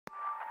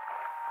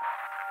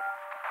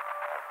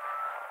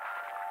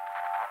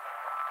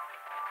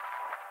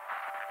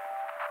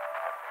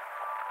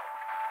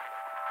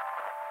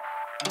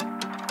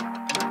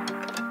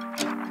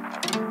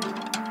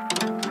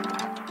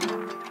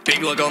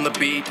big Lugg on the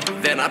beat,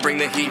 then I bring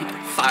the heat.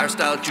 Fire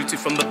style jutsu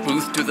from the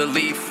booth to the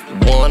leaf.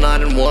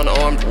 One-eyed and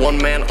one-armed,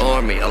 one-man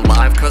army.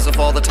 Alive cause of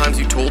all the times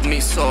you told me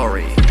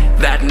sorry.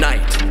 That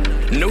night,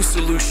 no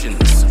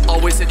solutions,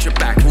 always at your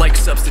back like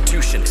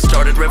substitution.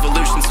 Started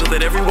revolution so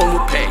that everyone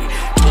would pay.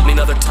 Told me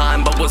another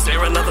time, but was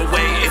there another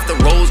way? If the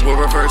roles were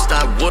reversed,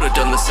 I would've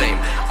done the same.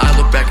 I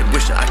look back and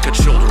wish I could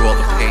shoulder all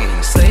the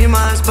pain. Same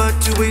eyes, but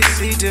do we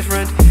see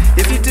different?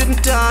 If you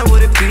didn't die,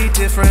 would it be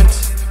different?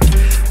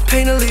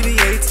 Pain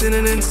alleviates in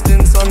an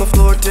instance. On the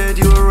floor dead,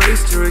 you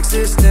erased your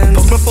existence.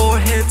 Poked my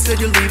forehead,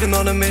 said you're leaving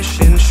on a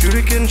mission.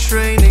 Shuriken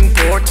training,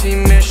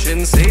 14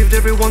 mission. Saved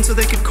everyone so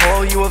they could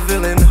call you a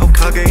villain.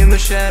 Hokage in the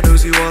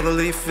shadows, you are the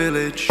Leaf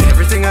Village.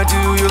 Everything I do,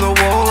 you're the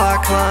wall I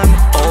climb.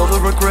 All the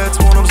regrets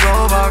won't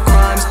absolve our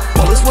crimes.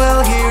 All is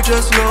well here,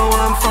 just know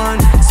I'm fine.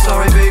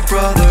 Sorry big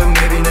brother,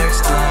 maybe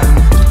next time.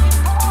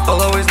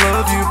 I'll always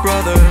love you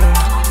brother.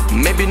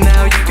 Maybe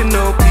now you can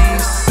know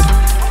peace.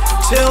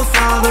 Tell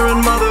father and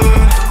mother,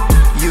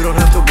 you don't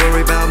have to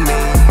worry about me.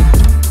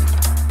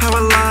 Power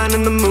line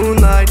in the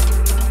moonlight,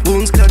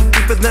 wounds cut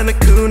deeper than a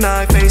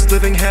kunai. Faced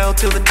living hell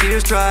till the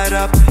tears dried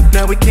up.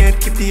 Now we can't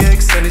keep the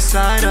eggs sunny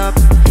side up.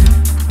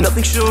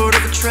 Nothing short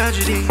of a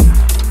tragedy.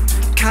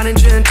 Kind and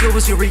gentle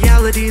was your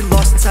reality.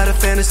 Lost inside a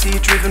fantasy,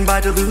 driven by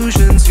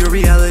delusions. Your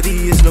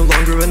reality is no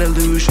longer an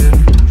illusion.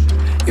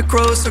 Your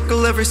crows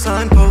circle every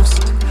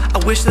signpost.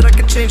 I wish that I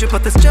could change it,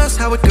 but that's just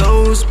how it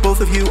goes.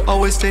 Both of you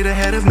always stayed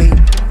ahead of me.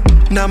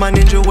 Now my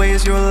ninja way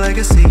is your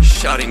legacy.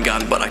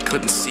 Sharingan, but I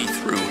couldn't see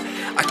through.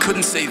 I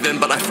couldn't say then,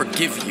 but I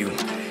forgive you.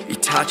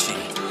 Itachi,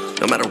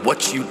 no matter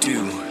what you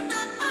do,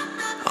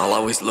 I'll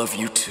always love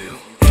you too.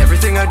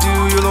 Everything I do,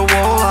 you're the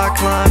wall I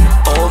climb.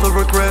 All the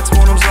regrets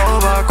won't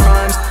absolve our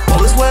crimes.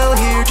 All is well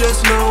here,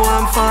 just know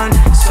I'm fine.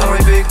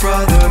 Sorry big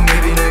brother,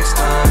 maybe next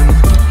time.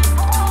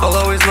 I'll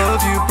always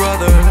love you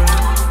brother.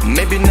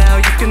 Maybe now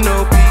you can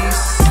know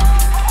peace.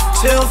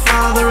 Tell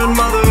father and mother